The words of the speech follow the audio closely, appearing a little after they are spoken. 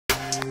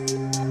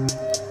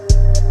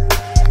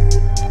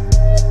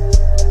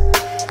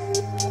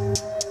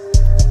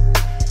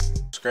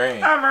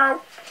Screen. Hello.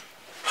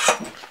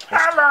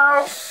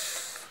 Hello.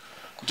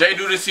 J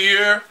Dude is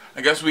here.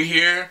 I guess we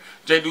here.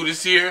 J Dude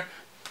is here.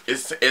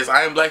 Is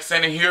I Am Black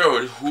Santa here,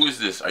 or who is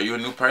this? Are you a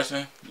new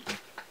person?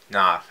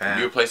 Nah, fam.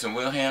 You replacing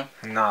Wilhelm?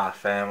 Nah,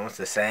 fam. It's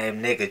the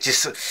same nigga.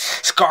 Just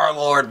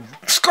Scar-Lord.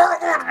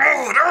 Scar-Lord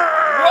mode.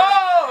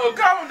 Whoa!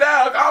 Calm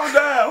down. Calm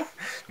down.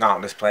 Nah,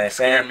 I'm just playing.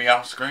 Scaring me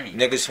off screen.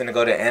 Niggas finna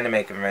go to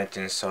anime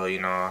conventions, so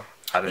you know.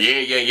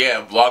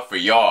 Yeah. Vlog for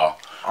y'all.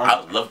 I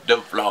love the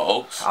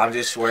vlogs. I'm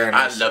just wearing.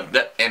 I love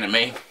the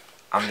anime.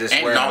 I'm just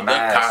and wearing all a the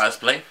mask.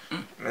 cosplay.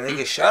 Man,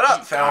 nigga, shut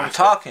up, fam. I'm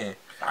talking.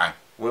 Fine.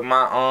 With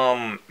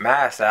my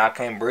mask that I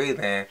can't breathe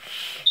in.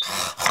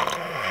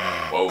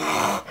 Whoa.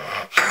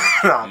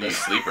 You need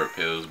sleeper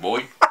pills,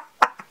 boy.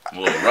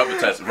 Little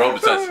Robitussin.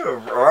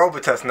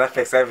 Robitussin, that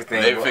fix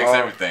everything. They fix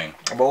everything.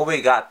 But what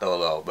we got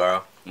though,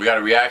 bro? We got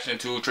a reaction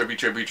to Trippie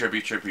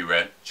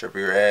Red.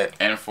 Trippie Red.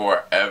 And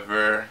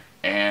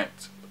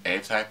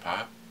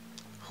FOREVERANTiPoP.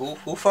 Who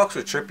fucks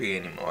with Trippie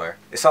anymore?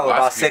 It's all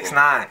about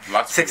 6ix9ine.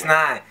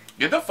 6ix9ine.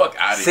 Get the fuck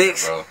out of here,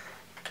 bro.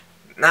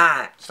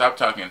 6ix9ine. Stop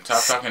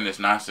talking this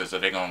nonsense or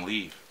they gonna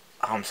leave.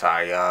 I'm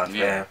sorry, y'all.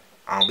 Yeah.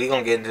 We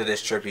gonna get into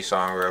this Trippie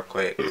song real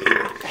quick.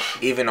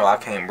 Even though I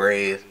can't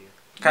breathe.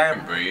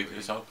 Can't breathe.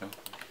 It's open.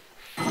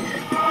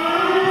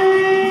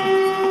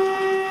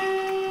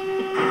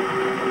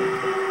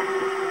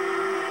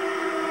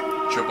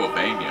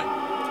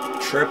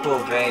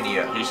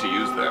 Trippie. He should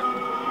use that.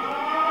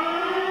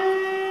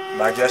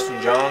 By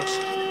Justin Jones. I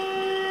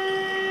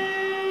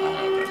don't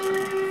know if that's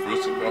it.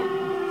 Fruits of Gold.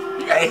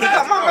 Hey, he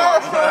got my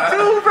mask on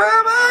too, bro.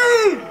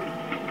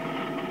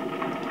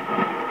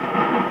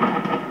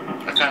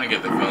 I kind of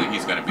get the feeling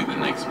he's gonna be the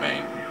next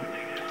Bane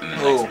in the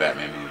next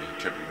Batman movie,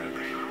 Trippie Red.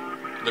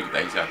 Look at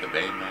that, he's got the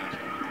Bane mask.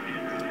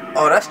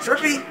 Oh, that's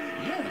Trippie?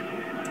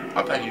 Yeah.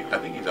 I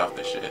think he's off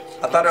the shit.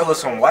 I thought it was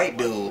some white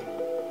dude.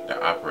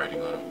 They're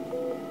operating on him.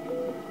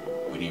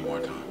 We need more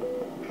time.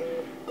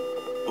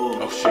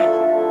 Oh shit.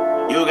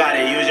 You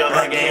gotta use your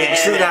fucking head.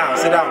 Sit down,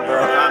 bro.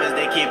 Promise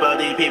they keep up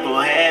these people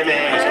head,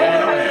 man. What's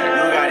going on here?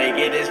 You gotta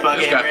get this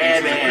fucking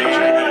bread,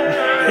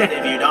 man. Cause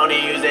if you don't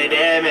use it,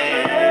 damn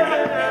man.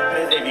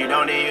 Cause if you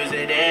don't use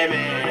it, damn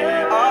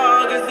man.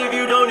 Oh, cause if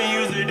you don't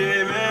use it,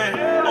 damn man.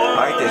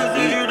 Oh, cause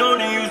if you don't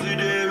use it,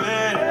 damn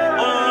man.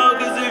 Oh,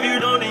 cause if you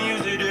don't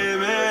use it, damn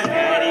man.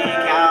 Daddy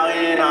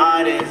counting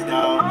artists,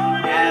 though.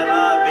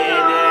 Never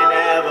been there,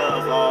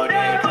 never for.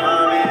 They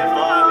coming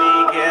for me,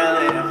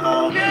 killing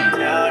for.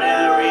 Tell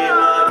them real,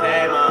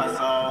 take my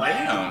soul.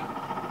 Damn.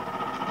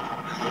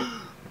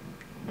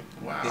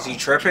 Wow. Is he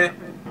tripping?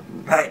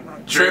 Like,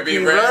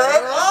 Trippie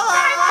Red?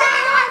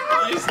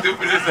 You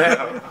stupid as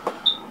hell.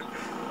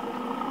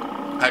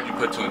 How'd you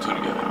put two and two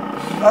together?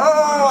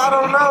 Oh, I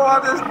don't know. I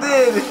just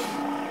did.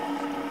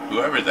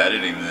 Whoever's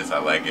editing this, I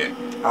like it.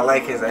 I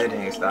like his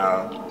editing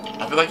style.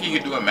 I feel like he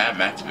could do a Mad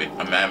Max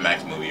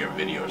movie or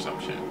video or some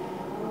shit.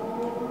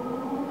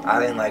 I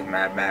didn't like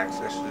Mad Max.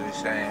 That's what he's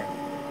saying.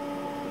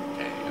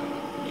 Okay,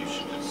 you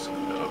should just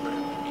scoot over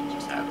and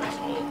just have this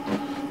whole.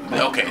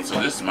 Okay, so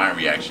this is my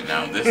reaction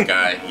now. This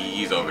guy,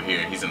 he's over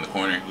here. He's in the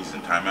corner. He's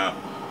in timeout.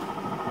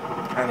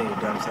 I need a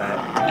dump set. Yep.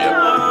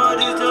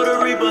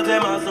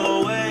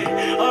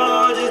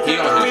 He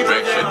on his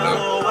Drake shit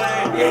though.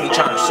 Yeah, he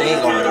trying to sing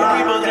on it.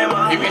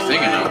 He be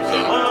singing though, so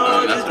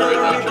that's the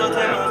original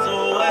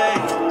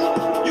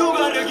Trippie. You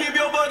gotta keep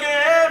your fucking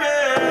head,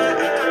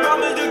 man.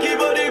 Promise to keep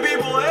all these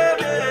people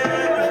happy.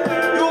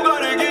 You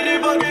gotta get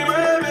it fucking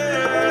right,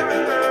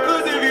 man.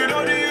 Cause if you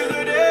don't use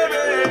it, damn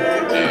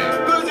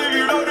man. Cause if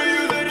you don't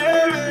use it,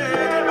 damn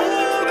man.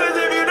 Oh, cause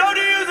if you don't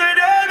use it,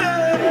 damn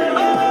man.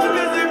 Oh,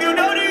 cause if you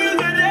don't use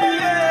it, damn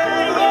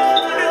man. Oh,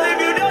 cause if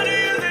you don't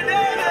use it,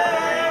 damn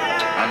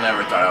man. I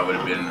never thought I would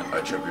have been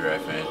a Trippie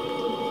Red fan.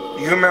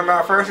 You remember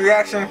our first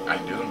reaction? I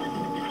do.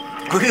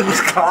 We was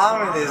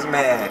clowning this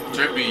man.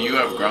 Trippie, you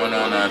have grown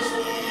on us.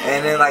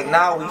 And then like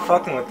now we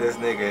fucking with this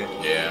nigga.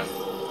 Yeah.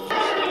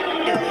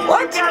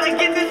 What? You gotta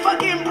get this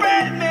fucking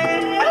bread,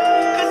 man.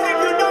 Cause if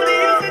you don't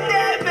use it,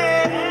 dead,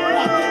 man.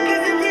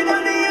 Cause if you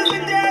don't use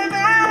it, dead,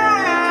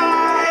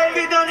 man. If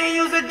you don't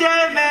use it,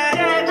 dead, man.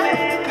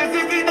 Cause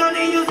if you don't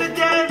use it,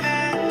 dead,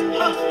 man.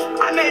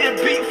 I made a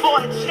beat for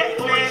a check,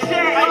 man.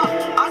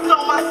 I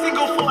sold my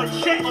single for a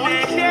check,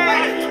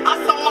 man. I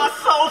sold my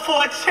soul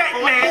for a check,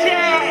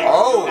 man.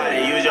 Oh,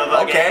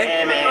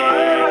 Okay.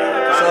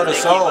 So the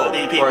soul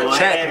for a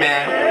check,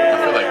 man. I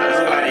feel like that's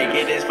Gotta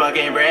get this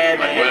fucking bread,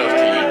 man. Like, what else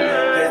can you do?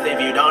 Cause if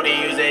you don't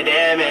use it,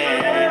 damn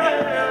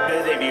man.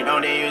 Cause if you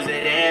don't use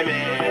it, damn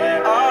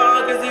man.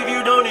 Oh, cause if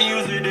you don't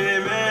use it,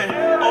 damn man.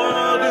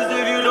 Oh, cause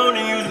if you don't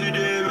use it,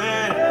 damn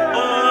man.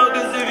 Oh,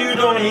 cause if you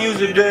don't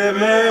use it, damn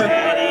man.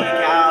 Daddy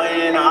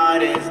counting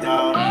artists,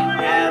 though.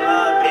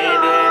 Never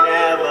been there,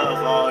 never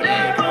for.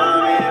 They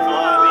coming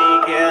for me,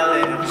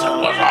 killing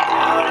for.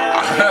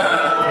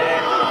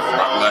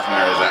 Brock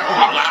Lesnar is that.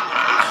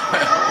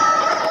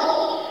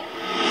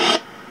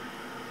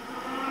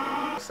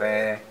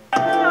 Saying.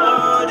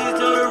 Oh, this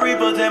to the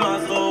reaper, take my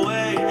soul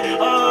away.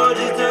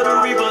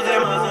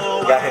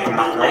 got hit the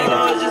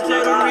Macarena. Just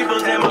tell the Reaper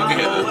take my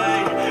soul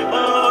away.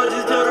 Oh,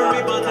 just tell the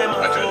Reaper take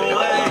my soul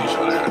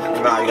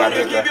away. Nah, you got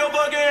hit Keep that. your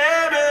fucking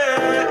head,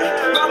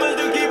 man. Promise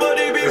to keep all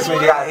these This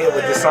when you got hit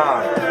with this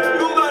song.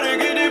 You gotta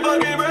get the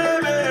fucking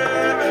bread,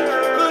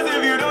 man. Cause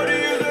if you don't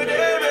use a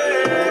damn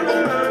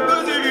man.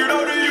 Cause if you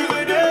don't use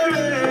a damn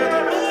man.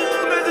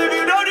 Cause if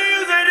you don't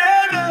use a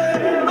damn man.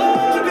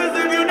 Cause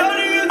if you don't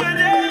use a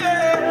damn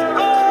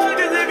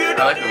man. Cause if you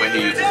I like the way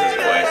he uses his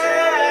voice.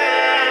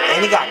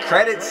 And he got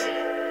credits.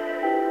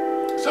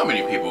 So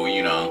many people,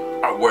 you know,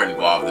 were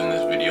involved in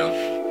this video.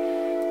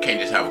 Can't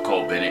just have a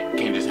Cole Bennett.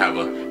 Can't just have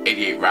a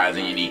 88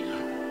 Rising. You need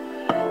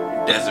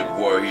Desert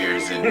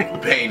Warriors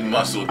and Pain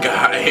Muscle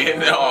Guy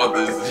and all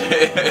this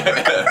shit.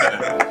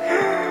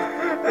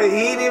 He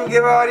didn't even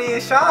give all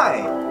his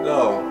shine.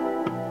 No.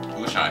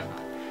 Who shine?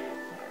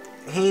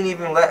 He didn't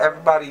even let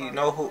everybody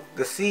know who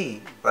to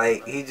see.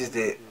 Like, he just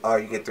did, oh,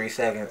 you get 3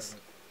 seconds.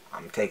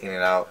 I'm taking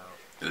it out.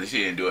 At least he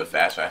didn't do it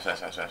fast.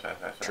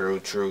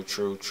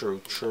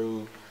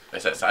 True. They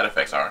said side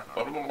effects are.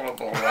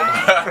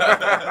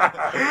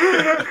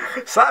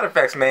 Side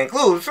effects may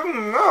include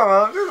some.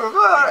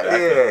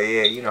 Yeah,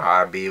 you know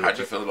how I be with How'd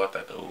you feel about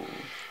that though?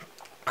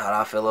 How'd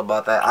I feel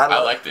about that?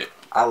 I liked it.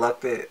 I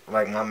liked it.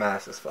 Like, my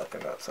mask is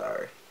fucking up.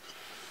 Sorry.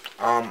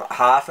 How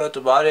I felt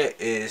about it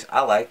is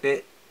I liked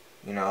it.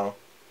 You know,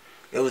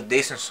 it was a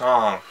decent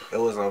song. It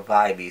was a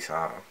vibey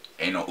song.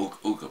 Ain't no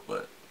uka,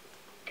 but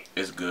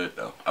it's good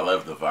though. I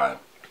love the vibe.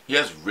 He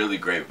has really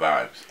great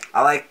vibes.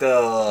 I like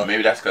the.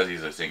 Maybe that's because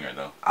he's a singer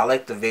though. I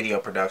like the video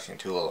production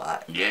too a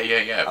lot. Yeah.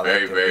 I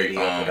Very like the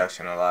video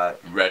production a lot.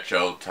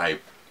 Retro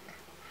type,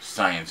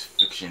 science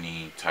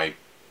fiction-y type,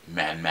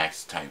 Mad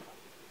Max type.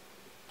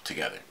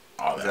 Together,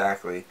 all that.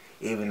 Exactly.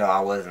 Even though I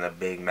wasn't a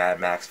big Mad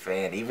Max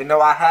fan, even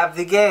though I have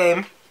the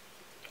game.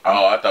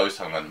 Oh, I thought we was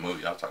talking about the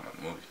movie. I was talking about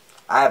the movie.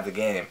 I have the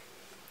game.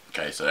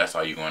 Okay, so that's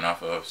all you going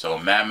off of. So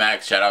Mad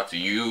Max, shout out to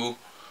you.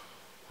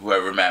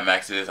 Whoever Mad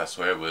Max is, I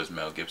swear it was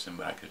Mel Gibson,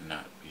 but I could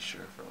not be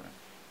sure for him.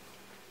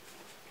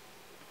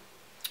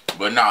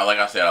 But no, like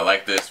I said, I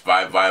like this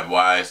vibe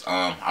wise.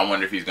 I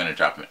wonder if he's gonna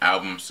drop an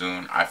album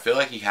soon. I feel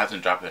like he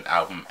hasn't dropped an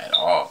album at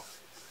all.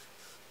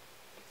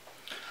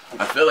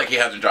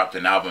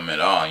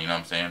 You know what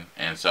I'm saying?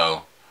 And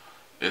so,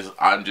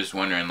 I'm just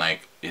wondering,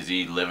 like, is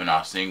he living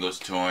off singles,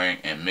 touring,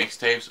 and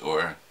mixtapes,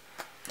 or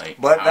like?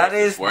 But how that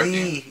is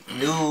is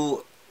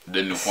this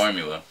the new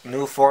formula.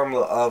 New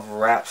formula of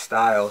rap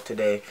style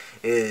today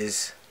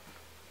is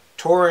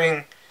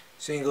touring,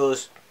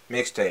 singles,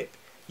 mixtape.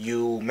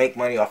 You make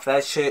money off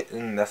that shit,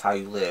 and that's how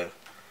you live.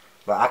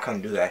 But I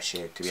couldn't do that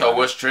shit, to be honest. So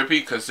was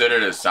Trippie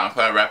considered a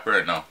SoundCloud rapper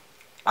or no?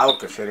 I would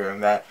consider him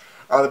that.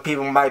 Other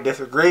people might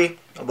disagree,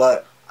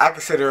 but I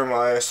consider him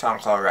a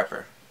SoundCloud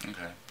rapper.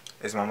 Okay.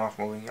 Is my mouth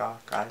moving, y'all,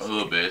 guys? A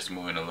little bit. It's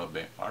moving a little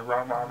bit.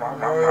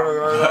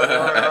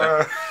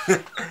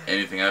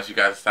 Anything else you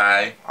got to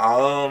say?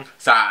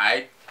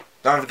 Side.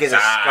 Don't forget to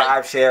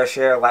subscribe,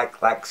 share, like,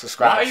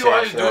 subscribe. Why you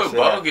always do it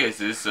bogus?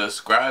 It's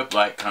subscribe,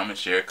 like, comment,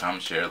 share,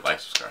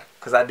 like, subscribe.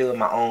 Cause I do it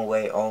my own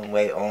way.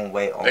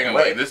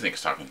 Like, this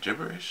nigga's talking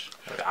gibberish.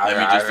 Let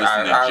me just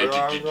listen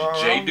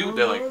to J Dude.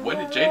 They're like, what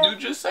did J Dude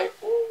just say?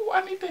 Ooh,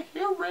 I need to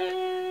hear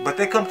it. But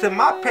they come to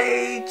my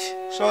page,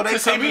 so they to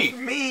see come to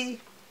me.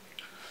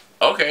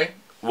 Okay.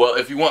 Well,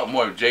 if you want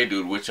more of J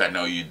Dude, which I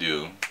know you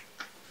do,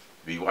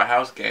 BY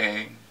House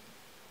Gang,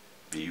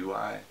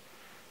 BY,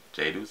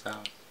 J Dude's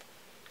house.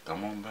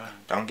 Come on by.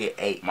 Don't get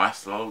 8. My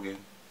slogan.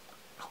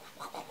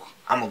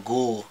 I'm a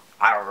ghoul.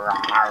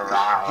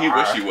 He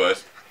wish he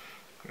was.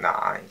 Nah,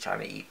 I ain't trying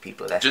to eat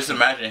people. That's just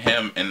imagine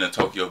him in the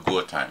Tokyo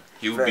Ghoul time.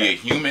 He would be a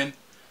human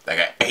that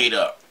got ate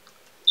up.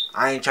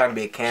 I ain't trying to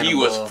be a cannibal. He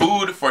was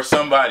food for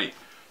somebody.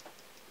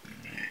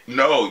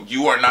 No,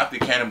 you are not the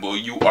cannibal.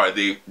 You are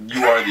the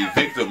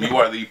victim. You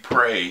are the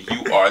prey.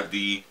 You are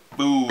the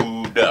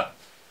food.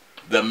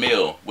 The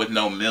meal with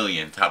no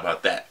millions. How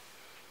about that?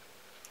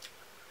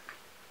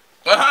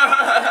 But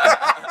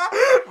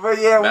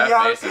yeah,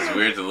 that face is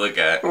weird to look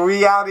at.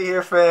 We out of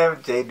here,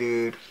 fam. J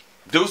Dude.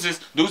 Deuces.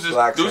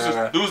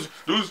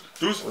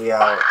 We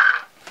out.